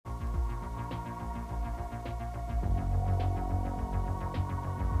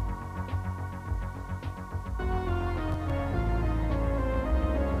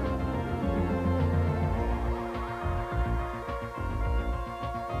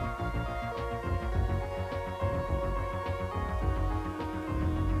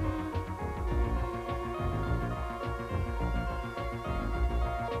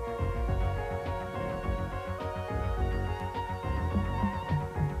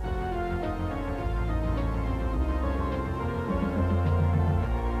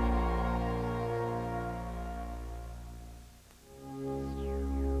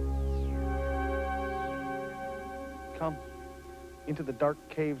into the dark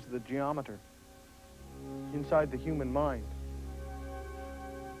caves of the geometer, inside the human mind.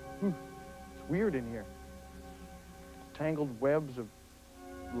 It's weird in here. Tangled webs of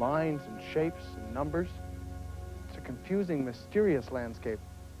lines and shapes and numbers. It's a confusing, mysterious landscape.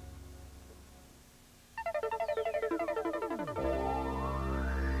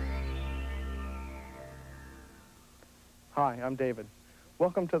 Hi, I'm David.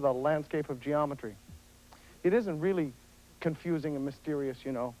 Welcome to the landscape of geometry. It isn't really confusing and mysterious,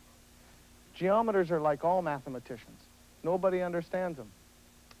 you know. Geometers are like all mathematicians. Nobody understands them.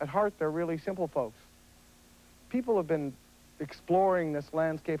 At heart, they're really simple folks. People have been exploring this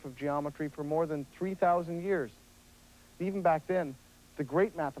landscape of geometry for more than 3,000 years. Even back then, the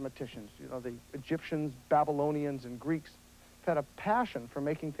great mathematicians, you know, the Egyptians, Babylonians, and Greeks, had a passion for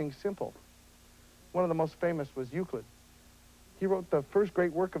making things simple. One of the most famous was Euclid. He wrote the first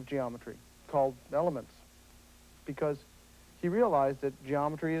great work of geometry, called Elements, because he realized that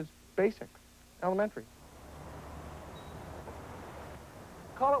geometry is basic, elementary.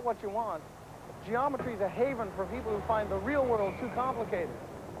 Call it what you want. Geometry is a haven for people who find the real world too complicated.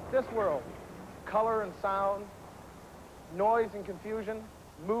 This world, color and sound, noise and confusion,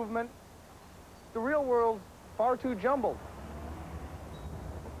 movement. The real world's far too jumbled.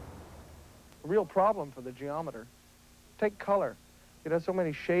 A real problem for the geometer. Take color. It has so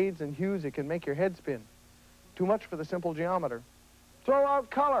many shades and hues it can make your head spin. Too much for the simple geometer. Throw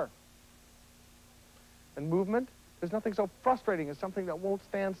out color. And movement, there's nothing so frustrating as something that won't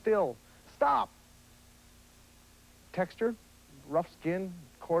stand still. Stop. Texture, rough skin,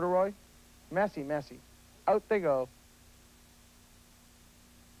 corduroy, messy, messy. Out they go.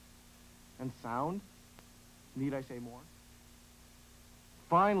 And sound? Need I say more?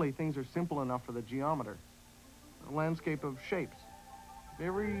 Finally, things are simple enough for the geometer. A landscape of shapes.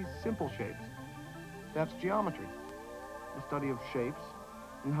 Very simple shapes. That's geometry. The study of shapes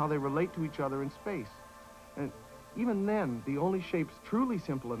and how they relate to each other in space. And even then, the only shapes truly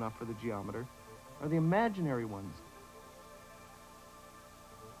simple enough for the geometer are the imaginary ones.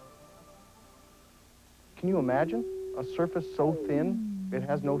 Can you imagine a surface so thin it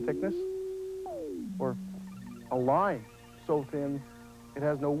has no thickness? Or a line so thin it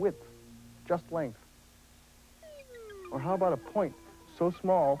has no width, just length? Or how about a point so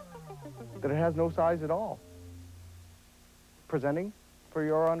small that it has no size at all? Presenting, for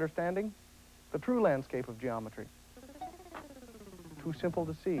your understanding, the true landscape of geometry. Too simple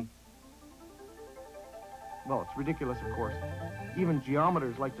to see. Well, it's ridiculous, of course. Even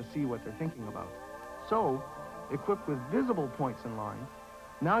geometers like to see what they're thinking about. So, equipped with visible points and lines,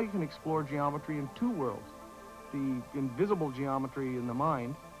 now you can explore geometry in two worlds. The invisible geometry in the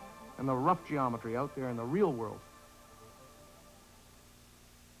mind, and the rough geometry out there in the real world.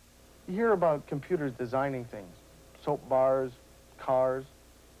 You hear about computers designing things. Soap bars, cars,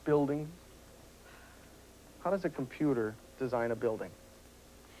 buildings. How does a computer design a building?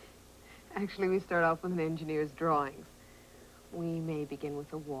 Actually, we start off with an engineer's drawings. We may begin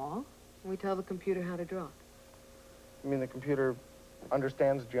with a wall. We tell the computer how to draw it. You mean the computer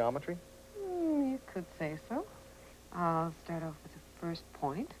understands geometry? You could say so. I'll start off with the first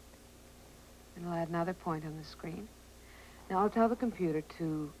point, and I'll add another point on the screen. Now, I'll tell the computer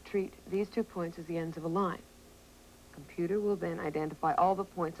to treat these 2 points as the ends of a line. The computer will then identify all the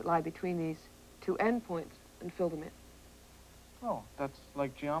points that lie between these 2 endpoints and fill them in. Oh, that's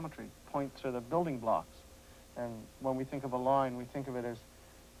like geometry. Points are the building blocks. And when we think of a line, we think of it as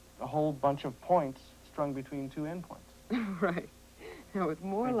a whole bunch of points strung between 2 endpoints. Right. Now, with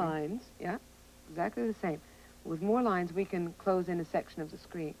more lines, yeah, exactly the same. With more lines, we can close in a section of the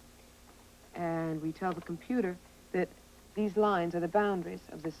screen. And we tell the computer that these lines are the boundaries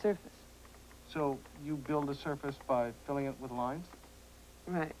of the surface. So you build a surface by filling it with lines?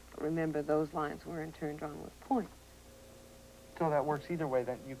 Right. Remember, those lines were in turn drawn with points. So that works either way,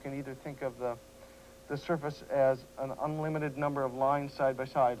 then. You can either think of the surface as an unlimited number of lines side by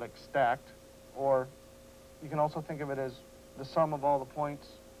side, like stacked, or you can also think of it as the sum of all the points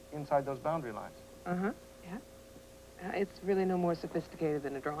inside those boundary lines. Uh-huh, yeah. It's really no more sophisticated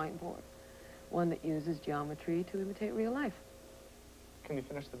than a drawing board, one that uses geometry to imitate real life. Can you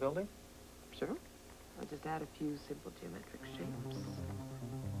finish the building? Sure. I'll just add a few simple geometric shapes.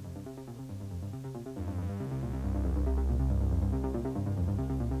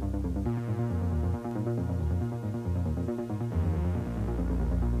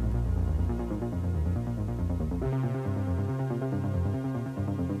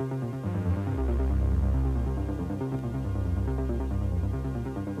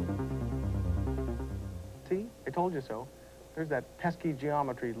 See? I told you so. There's that pesky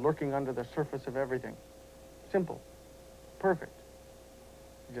geometry lurking under the surface of everything. Simple. Perfect.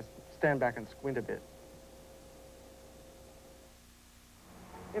 Just stand back and squint a bit.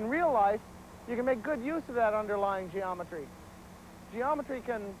 In real life, you can make good use of that underlying geometry. Geometry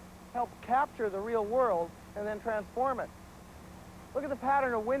can help capture the real world and then transform it. Look at the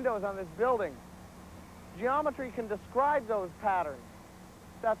pattern of windows on this building. Geometry can describe those patterns.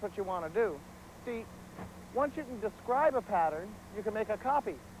 That's what you want to do. See, once you can describe a pattern, you can make a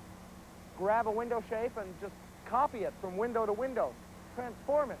copy. Grab a window shape and just copy it from window to window.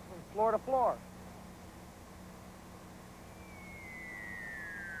 Transform it from floor to floor.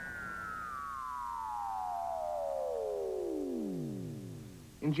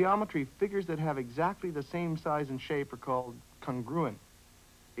 In geometry, figures that have exactly the same size and shape are called congruent.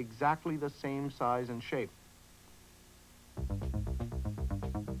 Exactly the same size and shape.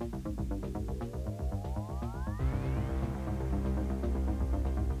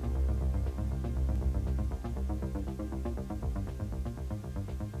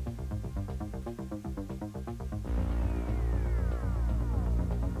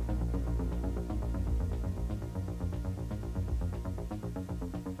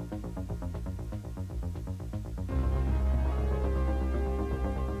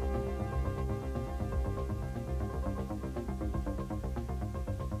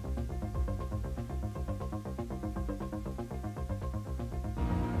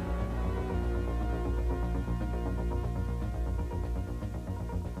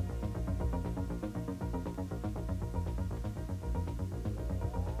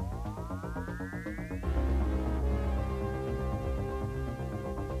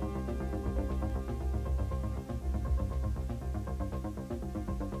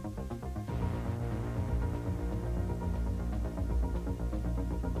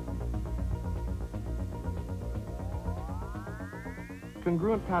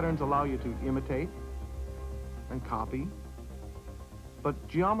 Congruent patterns allow you to imitate and copy, but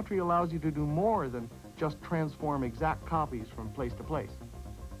geometry allows you to do more than just transform exact copies from place to place.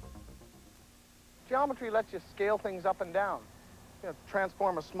 Geometry lets you scale things up and down,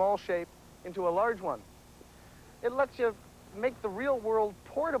 transform a small shape into a large one. It lets you make the real world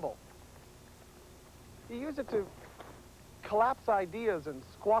portable. You use it to collapse ideas and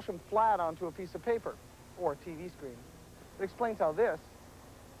squash them flat onto a piece of paper or a TV screen. It explains how this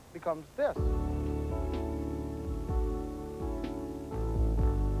becomes this.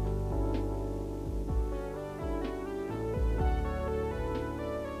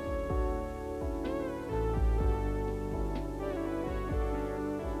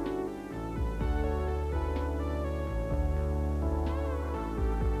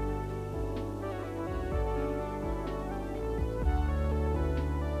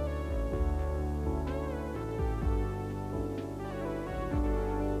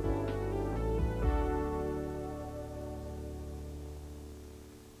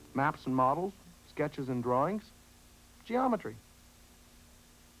 Maps and models, sketches and drawings, geometry.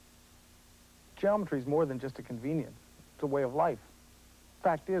 Geometry is more than just a convenience. It's a way of life.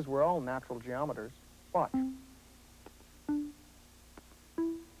 Fact is, we're all natural geometers. Watch.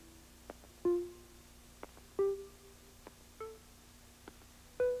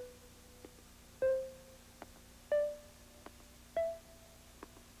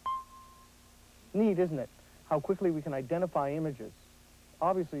 Neat, isn't it? How quickly we can identify images.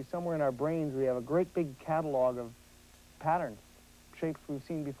 Obviously, somewhere in our brains, we have a great big catalog of patterns, shapes we've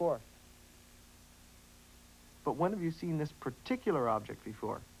seen before. But when have you seen this particular object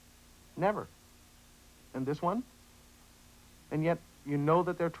before? Never. And this one? And yet, you know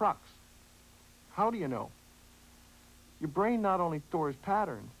that they're trucks. How do you know? Your brain not only stores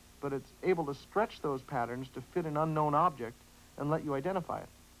patterns, but it's able to stretch those patterns to fit an unknown object and let you identify it.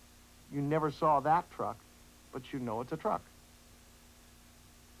 You never saw that truck, but you know it's a truck.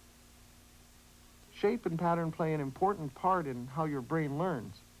 Shape and pattern play an important part in how your brain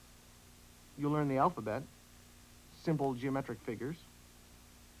learns. You learn the alphabet, simple geometric figures.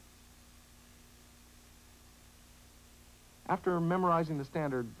 After memorizing the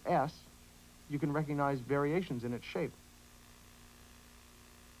standard S, you can recognize variations in its shape.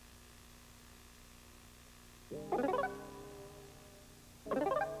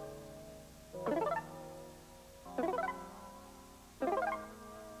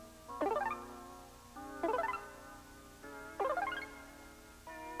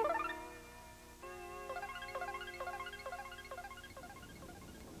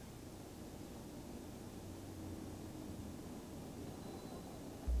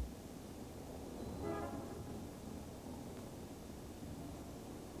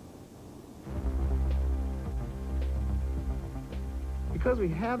 Because we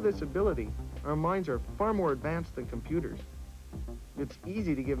have this ability, our minds are far more advanced than computers. It's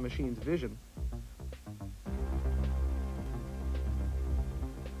easy to give machines vision.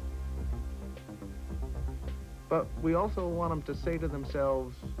 But we also want them to say to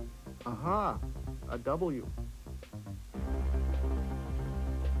themselves, aha, a W.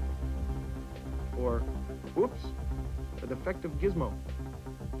 Or, whoops, a defective gizmo.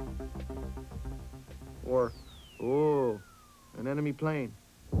 Or, oh, an enemy plane.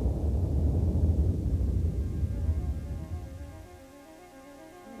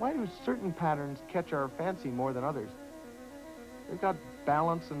 Why do certain patterns catch our fancy more than others? They've got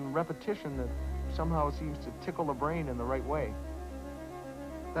balance and repetition that somehow seems to tickle the brain in the right way.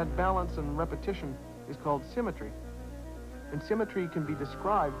 That balance and repetition is called symmetry. And symmetry can be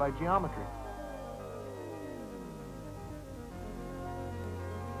described by geometry.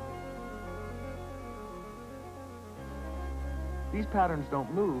 These patterns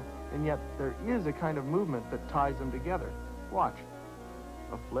don't move, and yet there is a kind of movement that ties them together. Watch.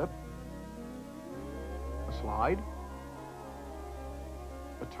 A flip, a slide,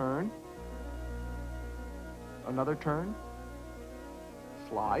 a turn, another turn,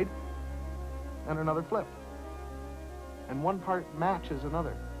 slide, and another flip. And one part matches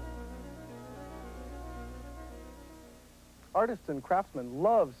another. Artists and craftsmen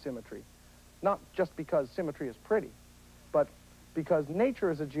love symmetry, not just because symmetry is pretty, but because nature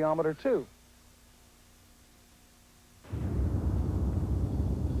is a geometer too.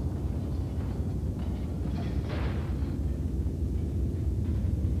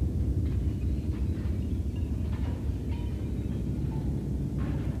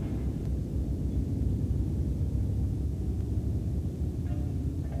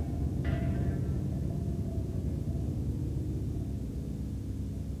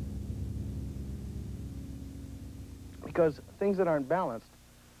 Because things that aren't balanced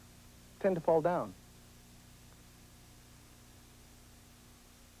tend to fall down.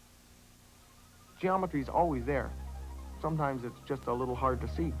 Geometry is always there. Sometimes it's just a little hard to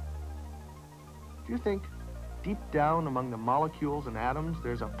see. Do you think deep down among the molecules and atoms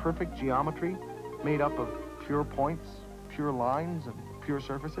there's a perfect geometry made up of pure points, pure lines, and pure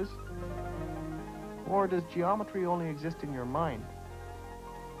surfaces? Or does geometry only exist in your mind?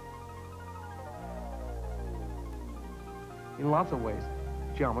 In lots of ways,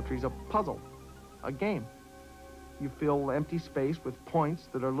 geometry is a puzzle, a game. You fill empty space with points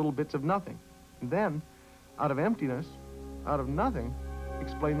that are little bits of nothing. And then, out of emptiness, out of nothing,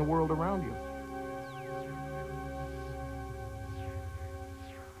 explain the world around you.